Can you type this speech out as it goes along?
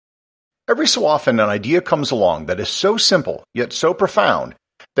Every so often, an idea comes along that is so simple, yet so profound,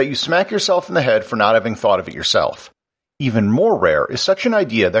 that you smack yourself in the head for not having thought of it yourself. Even more rare is such an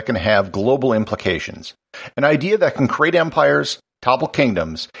idea that can have global implications. An idea that can create empires, topple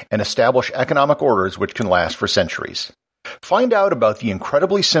kingdoms, and establish economic orders which can last for centuries. Find out about the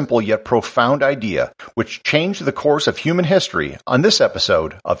incredibly simple yet profound idea which changed the course of human history on this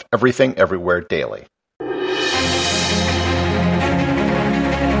episode of Everything Everywhere Daily.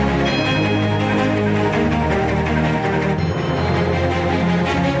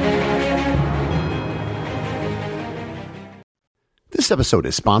 This episode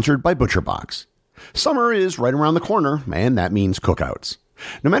is sponsored by ButcherBox. Summer is right around the corner, and that means cookouts.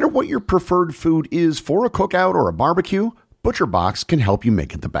 No matter what your preferred food is for a cookout or a barbecue, ButcherBox can help you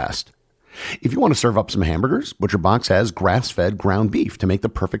make it the best. If you want to serve up some hamburgers, ButcherBox has grass-fed ground beef to make the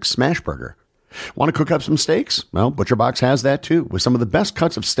perfect smash burger. Want to cook up some steaks? Well, ButcherBox has that too, with some of the best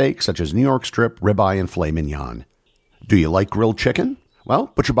cuts of steak such as New York strip, ribeye, and filet mignon. Do you like grilled chicken?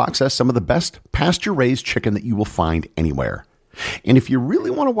 Well, ButcherBox has some of the best pasture-raised chicken that you will find anywhere. And if you really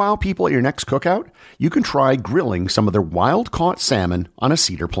want to wow people at your next cookout, you can try grilling some of their wild-caught salmon on a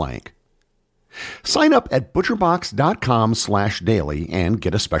cedar plank. Sign up at butcherbox.com/daily and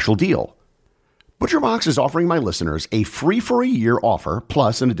get a special deal. ButcherBox is offering my listeners a free-for-a-year offer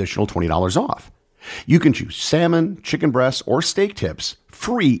plus an additional $20 off. You can choose salmon, chicken breasts, or steak tips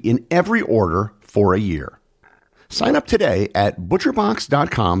free in every order for a year. Sign up today at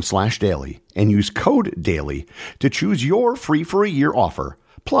butcherbox.com/daily and use code DAILY to choose your free-for-a-year offer,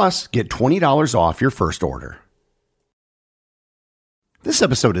 plus get $20 off your first order. This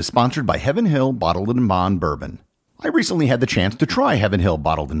episode is sponsored by Heaven Hill Bottled and Bond Bourbon. I recently had the chance to try Heaven Hill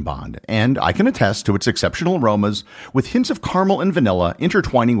Bottled and Bond, and I can attest to its exceptional aromas with hints of caramel and vanilla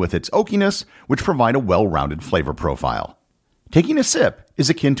intertwining with its oakiness, which provide a well-rounded flavor profile. Taking a sip is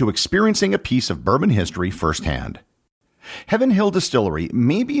akin to experiencing a piece of bourbon history firsthand. Heaven Hill Distillery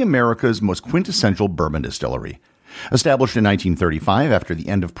may be America's most quintessential bourbon distillery. Established in 1935 after the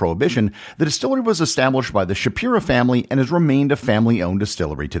end of Prohibition, the distillery was established by the Shapira family and has remained a family-owned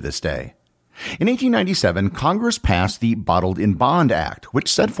distillery to this day. In 1897, Congress passed the Bottled in Bond Act,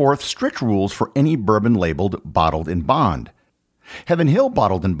 which set forth strict rules for any bourbon labeled Bottled in Bond. Heaven Hill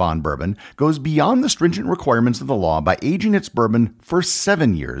Bottled and Bond Bourbon goes beyond the stringent requirements of the law by aging its bourbon for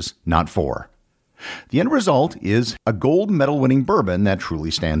 7 years, not 4. The end result is a gold medal-winning bourbon that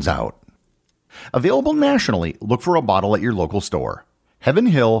truly stands out. Available nationally, look for a bottle at your local store. Heaven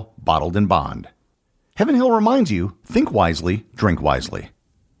Hill Bottled and Bond. Heaven Hill reminds you, think wisely, drink wisely.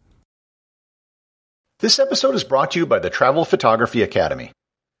 This episode is brought to you by the Travel Photography Academy.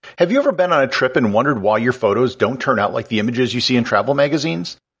 Have you ever been on a trip and wondered why your photos don't turn out like the images you see in travel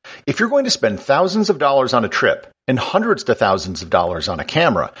magazines? If you're going to spend thousands of dollars on a trip and hundreds to thousands of dollars on a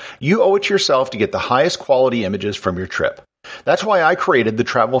camera, you owe it to yourself to get the highest quality images from your trip. That's why I created the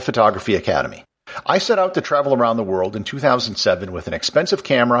Travel Photography Academy. I set out to travel around the world in 2007 with an expensive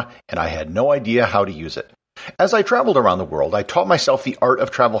camera, and I had no idea how to use it. As I traveled around the world, I taught myself the art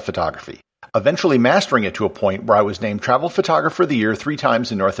of travel photography, eventually mastering it to a point where I was named Travel Photographer of the Year 3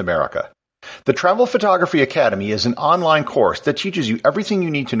 times in North America. The Travel Photography Academy is an online course that teaches you everything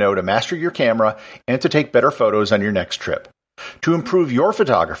you need to know to master your camera and to take better photos on your next trip. To improve your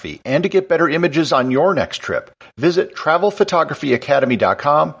photography and to get better images on your next trip, visit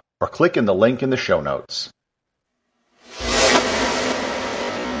travelphotographyacademy.com or click in the link in the show notes.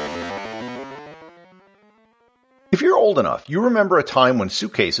 If you're old enough, you remember a time when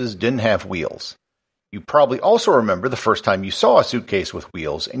suitcases didn't have wheels. You probably also remember the first time you saw a suitcase with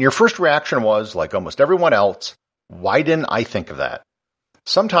wheels, and your first reaction was, like almost everyone else, why didn't I think of that?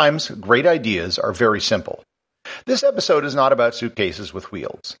 Sometimes great ideas are very simple. This episode is not about suitcases with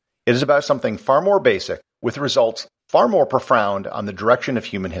wheels. It is about something far more basic, with results far more profound on the direction of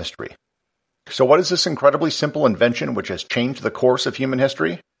human history. So what is this incredibly simple invention which has changed the course of human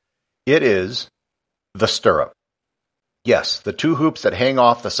history? It is the stirrup. Yes, the 2 hoops that hang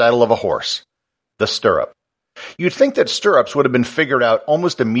off the saddle of a horse. The stirrup. You'd think that stirrups would have been figured out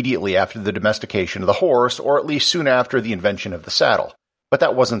almost immediately after the domestication of the horse, or at least soon after the invention of the saddle, but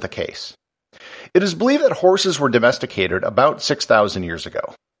that wasn't the case. It is believed that horses were domesticated about 6,000 years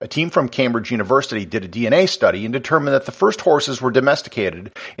ago. A team from Cambridge University did a DNA study and determined that the first horses were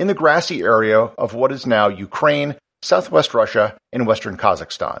domesticated in the grassy area of what is now Ukraine, southwest Russia, and western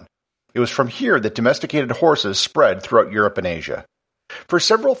Kazakhstan. It was from here that domesticated horses spread throughout Europe and Asia. For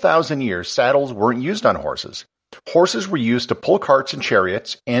several thousand years, saddles weren't used on horses. Horses were used to pull carts and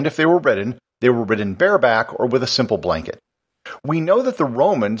chariots, and if they were ridden bareback or with a simple blanket. We know that the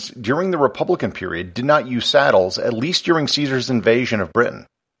Romans, during the Republican period, did not use saddles, at least during Caesar's invasion of Britain.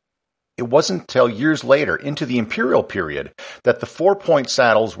 It wasn't until years later, into the imperial period, that the 4-point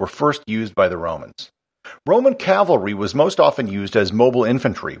saddles were first used by the Romans. Roman cavalry was most often used as mobile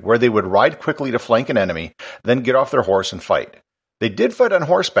infantry, where they would ride quickly to flank an enemy, then get off their horse and fight. They did fight on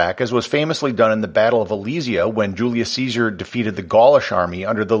horseback, as was famously done in the Battle of Alesia when Julius Caesar defeated the Gaulish army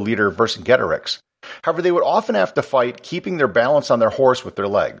under the leader Vercingetorix. However, they would often have to fight keeping their balance on their horse with their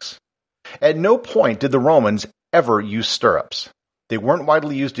legs. At no point did the Romans ever use stirrups. They weren't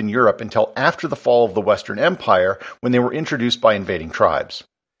widely used in Europe until after the fall of the Western Empire, when they were introduced by invading tribes.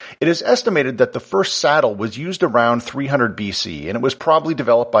 It is estimated that the first saddle was used around 300 BC, and it was probably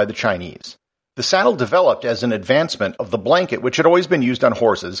developed by the Chinese. The saddle developed as an advancement of the blanket, which had always been used on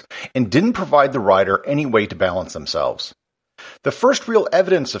horses, and didn't provide the rider any way to balance themselves. The first real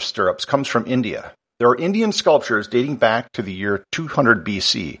evidence of stirrups comes from India. There are Indian sculptures dating back to the year 200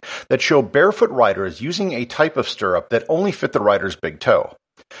 BC that show barefoot riders using a type of stirrup that only fit the rider's big toe.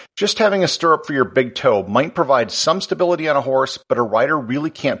 Just having a stirrup for your big toe might provide some stability on a horse, but a rider really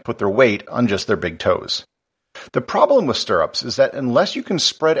can't put their weight on just their big toes. The problem with stirrups is that unless you can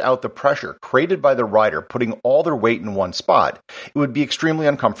spread out the pressure created by the rider putting all their weight in one spot, it would be extremely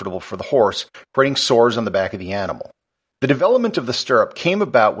uncomfortable for the horse, creating sores on the back of the animal. The development of the stirrup came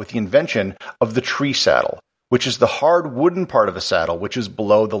about with the invention of the tree saddle, which is the hard wooden part of a saddle which is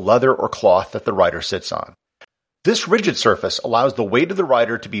below the leather or cloth that the rider sits on. This rigid surface allows the weight of the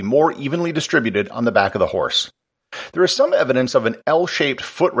rider to be more evenly distributed on the back of the horse. There is some evidence of an L-shaped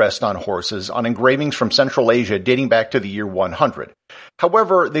footrest on horses on engravings from Central Asia dating back to the year 100.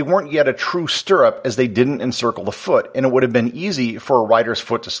 However, they weren't yet a true stirrup as they didn't encircle the foot, and it would have been easy for a rider's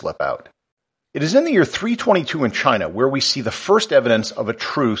foot to slip out. It is in the year 322 in China where we see the first evidence of a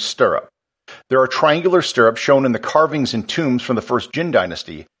true stirrup. There are triangular stirrups shown in the carvings and tombs from the first Jin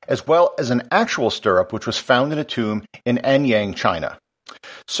dynasty, as well as an actual stirrup which was found in a tomb in Anyang, China.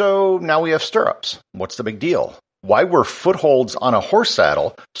 So now we have stirrups. What's the big deal? Why were footholds on a horse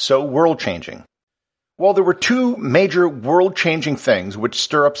saddle so world-changing? Well, there were two major world-changing things which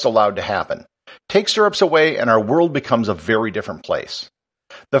stirrups allowed to happen. Take stirrups away and our world becomes a very different place.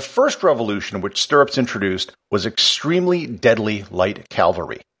 The first revolution which stirrups introduced was extremely deadly light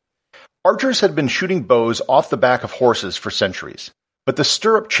cavalry. Archers had been shooting bows off the back of horses for centuries, but the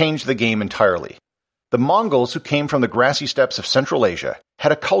stirrup changed the game entirely. The Mongols, who came from the grassy steppes of Central Asia,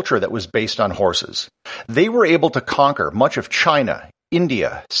 had a culture that was based on horses. They were able to conquer much of China,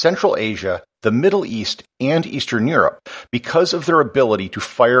 India, Central Asia, the Middle East, and Eastern Europe because of their ability to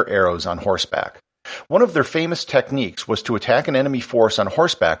fire arrows on horseback. One of their famous techniques was to attack an enemy force on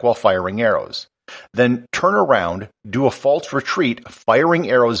horseback while firing arrows. Then turn around, do a false retreat, firing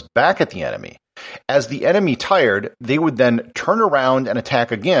arrows back at the enemy. As the enemy tired, they would then turn around and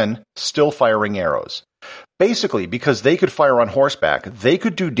attack again, still firing arrows. Basically, because they could fire on horseback, they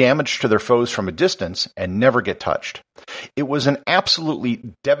could do damage to their foes from a distance and never get touched. It was an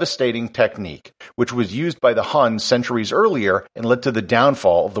absolutely devastating technique, which was used by the Huns centuries earlier and led to the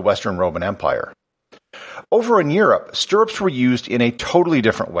downfall of the Western Roman Empire. Over in Europe, stirrups were used in a totally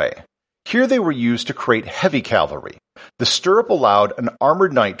different way. Here they were used to create heavy cavalry. The stirrup allowed an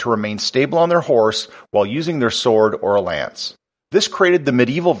armored knight to remain stable on their horse while using their sword or a lance. This created the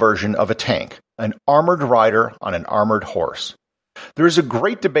medieval version of a tank, an armored rider on an armored horse. There is a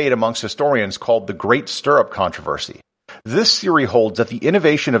great debate amongst historians called the Great Stirrup Controversy. This theory holds that the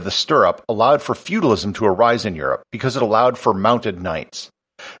innovation of the stirrup allowed for feudalism to arise in Europe because it allowed for mounted knights.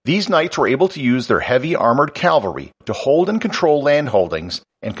 These knights were able to use their heavy armored cavalry to hold and control landholdings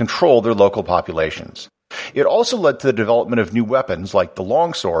and control their local populations. It also led to the development of new weapons like the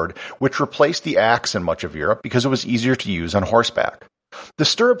longsword, which replaced the axe in much of Europe because it was easier to use on horseback. The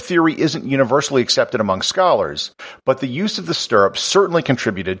stirrup theory isn't universally accepted among scholars, but the use of the stirrup certainly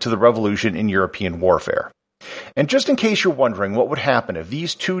contributed to the revolution in European warfare. And just in case you're wondering what would happen if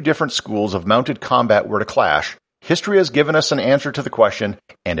these two different schools of mounted combat were to clash, history has given us an answer to the question,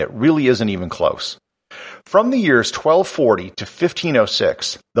 and it really isn't even close. From the years 1240 to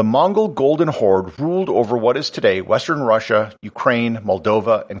 1506, the Mongol Golden Horde ruled over what is today Western Russia, Ukraine,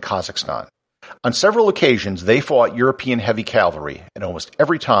 Moldova, and Kazakhstan. On several occasions, they fought European heavy cavalry, and almost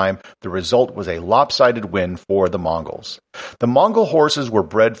every time, the result was a lopsided win for the Mongols. The Mongol horses were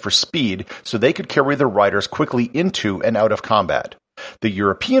bred for speed, so they could carry their riders quickly into and out of combat. The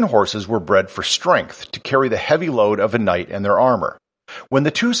European horses were bred for strength, to carry the heavy load of a knight and their armor. When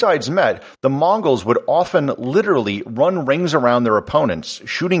the two sides met, the Mongols would often literally run rings around their opponents,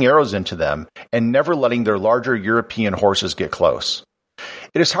 shooting arrows into them, and never letting their larger European horses get close.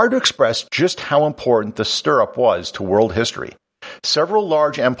 It is hard to express just how important the stirrup was to world history. Several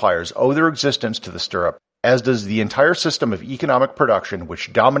large empires owe their existence to the stirrup, as does the entire system of economic production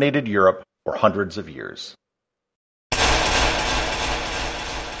which dominated Europe for hundreds of years.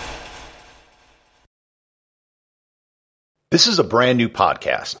 This is a brand new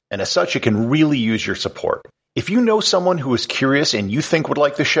podcast, and as such, it can really use your support. If you know someone who is curious and you think would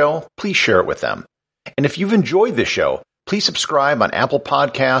like the show, please share it with them. And if you've enjoyed this show, please subscribe on Apple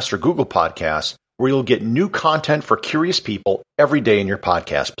Podcasts or Google Podcasts, where you'll get new content for curious people every day in your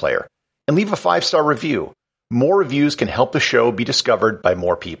podcast player. And leave a 5-star review. More reviews can help the show be discovered by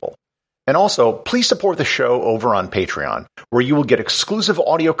more people. And also, please support the show over on Patreon, where you will get exclusive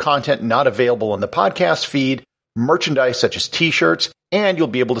audio content not available in the podcast feed, merchandise such as t-shirts, and you'll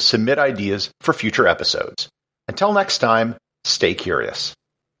be able to submit ideas for future episodes. Until next time, stay curious.